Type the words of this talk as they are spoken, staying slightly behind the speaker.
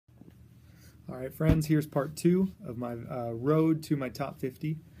Alright friends, here's part 2 of my road to my top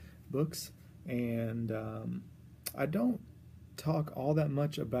 50 books, and I don't talk all that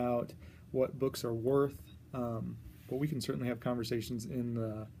much about what books are worth, but we can certainly have conversations in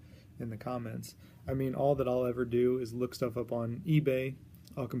the comments. I mean, all that I'll ever do is look stuff up on eBay.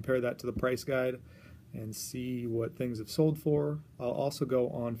 I'll compare that to the price guide and see what things have sold for. I'll also go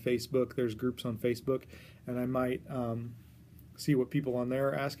on Facebook. There's groups on Facebook, and I might see what people on there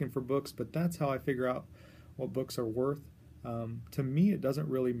are asking for books, but that's how I figure out what books are worth. To me, it doesn't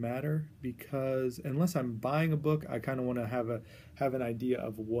really matter, because unless I'm buying a book, I kind of want to have an idea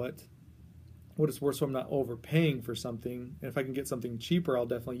of what it's worth, so I'm not overpaying for something. And if I can get something cheaper, I'll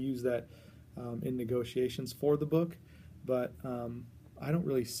definitely use that in negotiations for the book. But I don't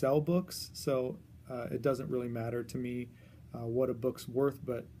really sell books, so it doesn't really matter to me what a book's worth,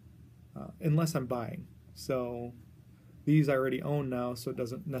 but unless I'm buying. So these I already own now, so it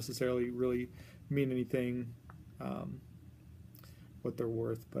doesn't necessarily really mean anything what they're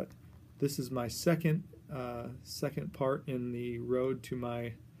worth. But this is my second part in the road to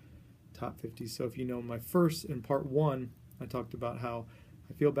my top 50. So if you know my first, in part 1, I talked about how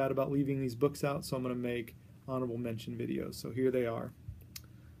I feel bad about leaving these books out, so I'm going to make honorable mention videos. So here they are.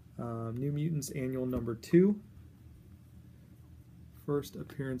 New Mutants Annual number 2. First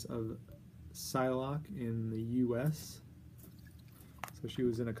appearance of Psylocke in the US. So she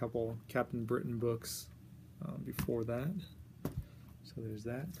was in a couple Captain Britain books before that. So there's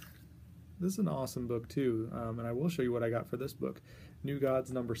that. This is an awesome book too, and I will show you what I got for this book. New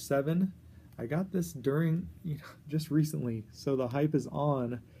Gods number 7. I got this during, just recently, so the hype is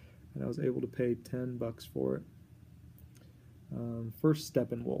on, and I was able to pay $10 for it. First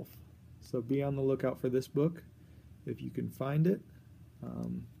Steppenwolf. So be on the lookout for this book if you can find it.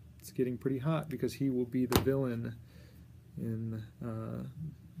 It's getting pretty hot because he will be the villain in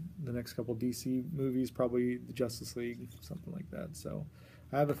the next couple DC movies, probably the Justice League, something like that. So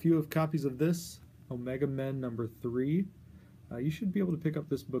I have a few copies of this, Omega Men number 3. You should be able to pick up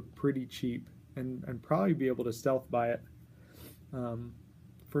this book pretty cheap and probably be able to stealth buy it.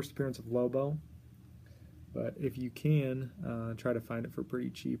 First appearance of Lobo. But if you can, try to find it for pretty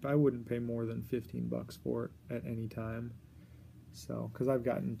cheap. I wouldn't pay more than $15 for it at any time. So, because I've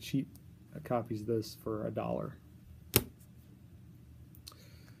gotten cheap copies of this for $1.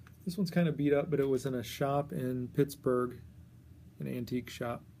 This one's kind of beat up, but it was in a shop in Pittsburgh, an antique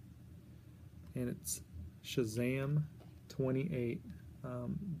shop, and it's Shazam 28,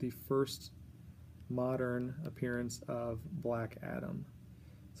 the first modern appearance of Black Adam.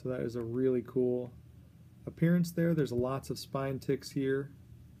 So that is a really cool appearance there. There's lots of spine ticks here,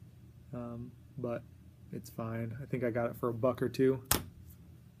 but it's fine. I think I got it for $1 or $2.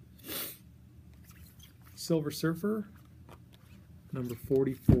 Silver Surfer number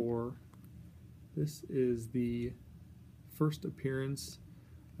 44. This is the first appearance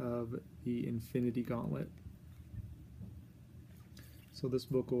of the Infinity Gauntlet. So this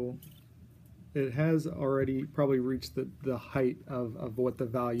book it has already probably reached the height of what the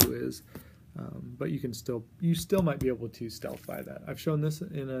value is, but you still might be able to stealth buy that. I've shown this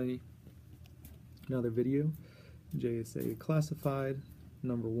in another video. JSA Classified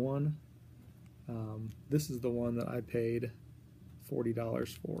number 1. This is the one that I paid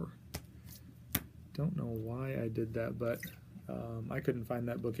 $40 for. Don't know why I did that, but I couldn't find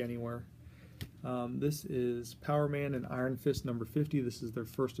that book anywhere. This is Power Man and Iron Fist number 50. This is their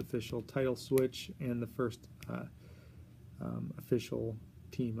first official title switch and the first official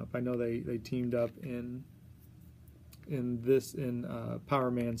team up. I know they teamed up in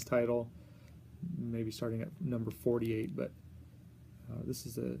Power Man's title, maybe starting at number 48, but this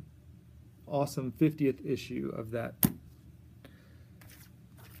is a awesome 50th issue of that.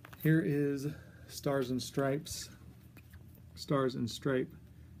 Here is Stars and Stripe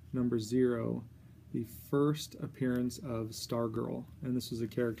number 0, the first appearance of Stargirl, and this was a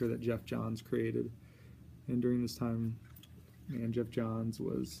character that Jeff Johns created. And during this time, man, Jeff Johns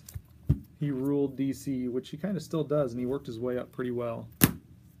he ruled DC, which he kind of still does, and he worked his way up pretty well.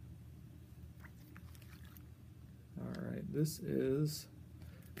 Alright, this is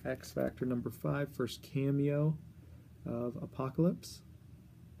X Factor number 5, first cameo of Apocalypse.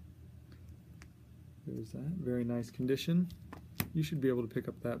 There's that, very nice condition. You should be able to pick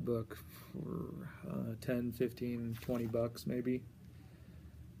up that book for 10, 15, 20 bucks maybe.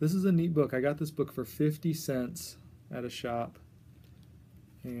 This is a neat book. I got this book for 50 cents at a shop,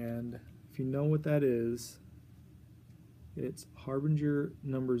 and if you know what that is, it's Harbinger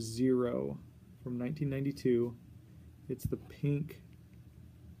number 0 from 1992. It's the pink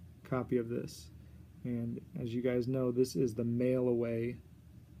copy of this, and as you guys know, this is the mail away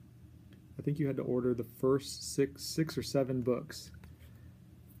I think you had to order the first six or seven books,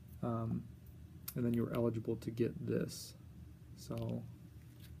 and then you were eligible to get this. So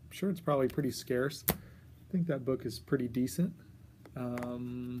I'm sure it's probably pretty scarce. I think that book is pretty decent.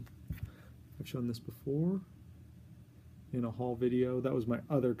 I've shown this before in a haul video. That was my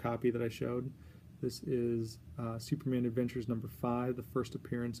other copy that I showed. This is Superman Adventures number 5, the first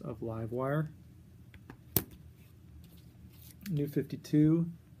appearance of Livewire. New 52,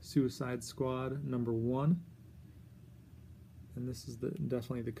 Suicide Squad number 1. And this is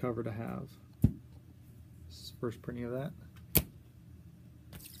definitely the cover to have. This is the first printing of that.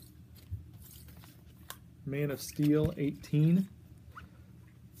 Man of Steel 18,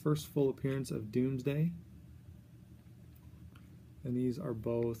 first full appearance of Doomsday. And these are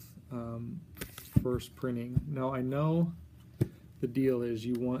both first printing. Now I know the deal is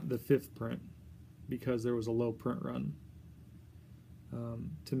you want the 5th print because there was a low print run.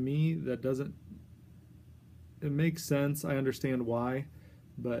 To me, that doesn't, it makes sense. I understand why,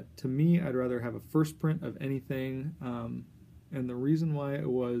 but to me, I'd rather have a first print of anything. And the reason why it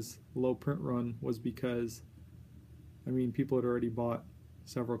was low print run was because, I mean, people had already bought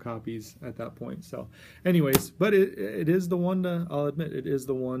several copies at that point. So anyways, but it is the one to, I'll admit, it is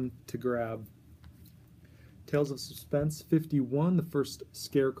the one to grab. Tales of Suspense 51, the first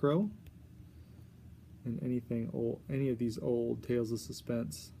Scarecrow. And anything old, any of these old Tales of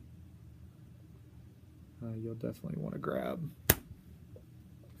Suspense, you'll definitely want to grab.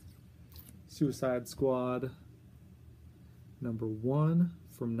 Suicide Squad number 1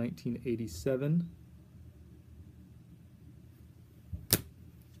 from 1987.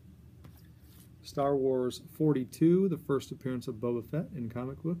 Star Wars 42, the first appearance of Boba Fett in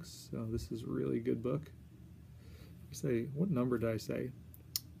comic books. So this is a really good book. I say, what number did I say?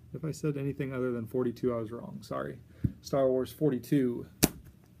 If I said anything other than 42, I was wrong. Sorry. Star Wars 42.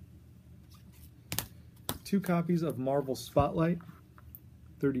 2 copies of Marvel Spotlight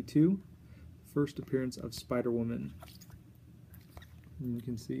 32, first appearance of Spider-Woman. And you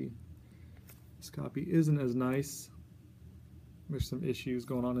can see this copy isn't as nice. There's some issues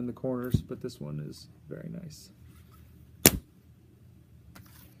going on in the corners, but this one is very nice.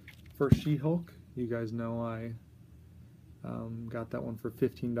 First She-Hulk. You guys know I got that one for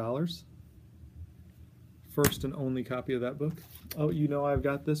 $15. First and only copy of that book. Oh, you know I've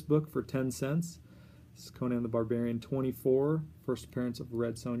got this book for 10 cents. This is Conan the Barbarian 24, first appearance of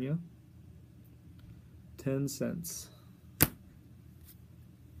Red Sonja. 10 cents.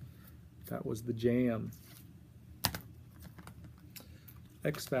 That was the jam.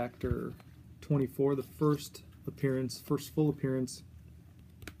 X Factor 24, the first full appearance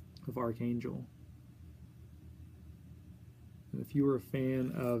of Archangel. And if you were a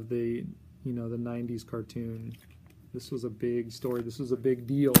fan of the, the 90s cartoon, this was a big story. This was a big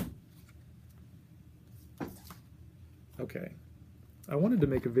deal. Okay, I wanted to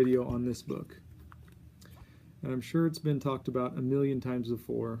make a video on this book, and I'm sure it's been talked about a million times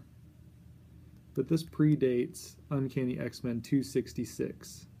before, but this predates Uncanny X-Men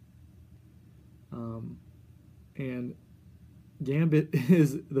 266. And Gambit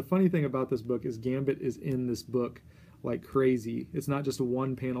is, the funny thing about this book is Gambit is in this book like crazy. It's not just a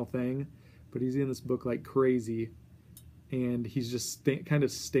one-panel thing, but he's in this book like crazy, and he's just kind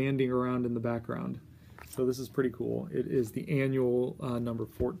of standing around in the background. So this is pretty cool. It is the annual number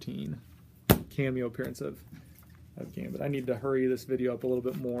 14 cameo appearance of Gambit. I need to hurry this video up a little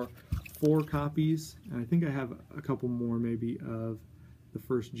bit more. 4 copies, and I think I have a couple more maybe of the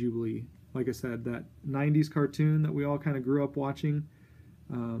first Jubilee. Like I said, that 90s cartoon that we all kind of grew up watching,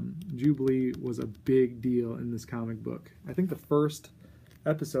 Jubilee was a big deal in this comic book. I think the first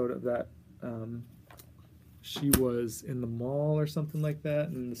episode of that, she was in the mall or something like that,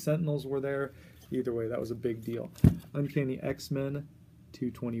 and the Sentinels were there. Either way, that was a big deal. Uncanny X-Men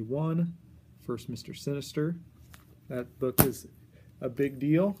 221, first Mr. Sinister. That book is a big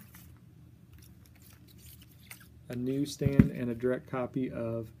deal. A newsstand and a direct copy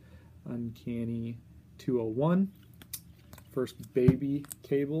of Uncanny 201, first Baby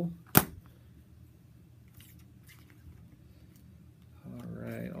Cable. All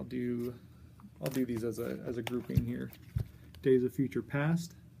right, I'll do these as a grouping here. Days of Future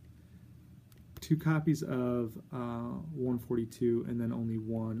Past. 2 copies of 142, and then only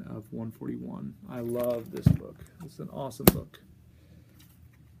 1 of 141. I love this book. It's an awesome book.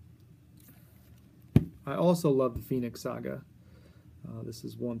 I also love the Phoenix Saga. This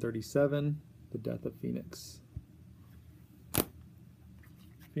is 137, The Death of Phoenix.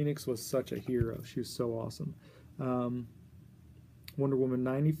 Phoenix was such a hero. She was so awesome. Wonder Woman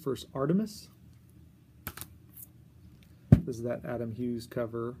 90, first Artemis. This is that Adam Hughes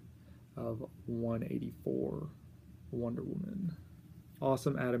cover. of 184, Wonder Woman.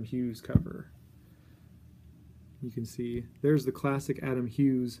 Awesome Adam Hughes cover. You can see there's the classic Adam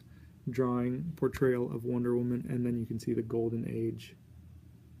Hughes drawing portrayal of Wonder Woman, and then you can see the Golden Age.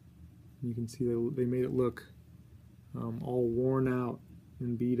 You can see they made it look all worn out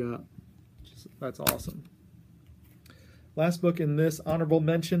and beat up. That's awesome. Last book in this honorable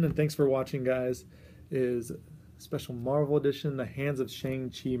mention, and thanks for watching, guys, is special Marvel edition, The Hands of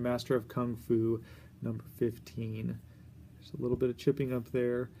Shang-Chi, Master of Kung Fu, number 15. There's a little bit of chipping up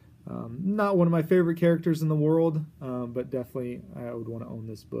there. Not one of my favorite characters in the world, but definitely I would want to own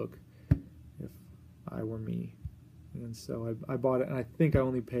this book if I were me. And so I bought it, and I think I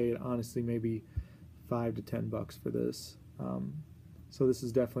only paid, honestly, maybe $5 to $10 for this. So this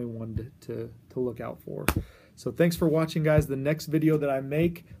is definitely one to look out for. So thanks for watching, guys. The next video that I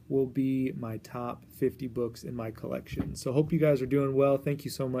make will be my top 50 books in my collection. So hope you guys are doing well. Thank you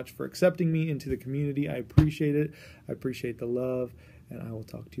so much for accepting me into the community. I appreciate it. I appreciate the love, and I will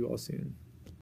talk to you all soon.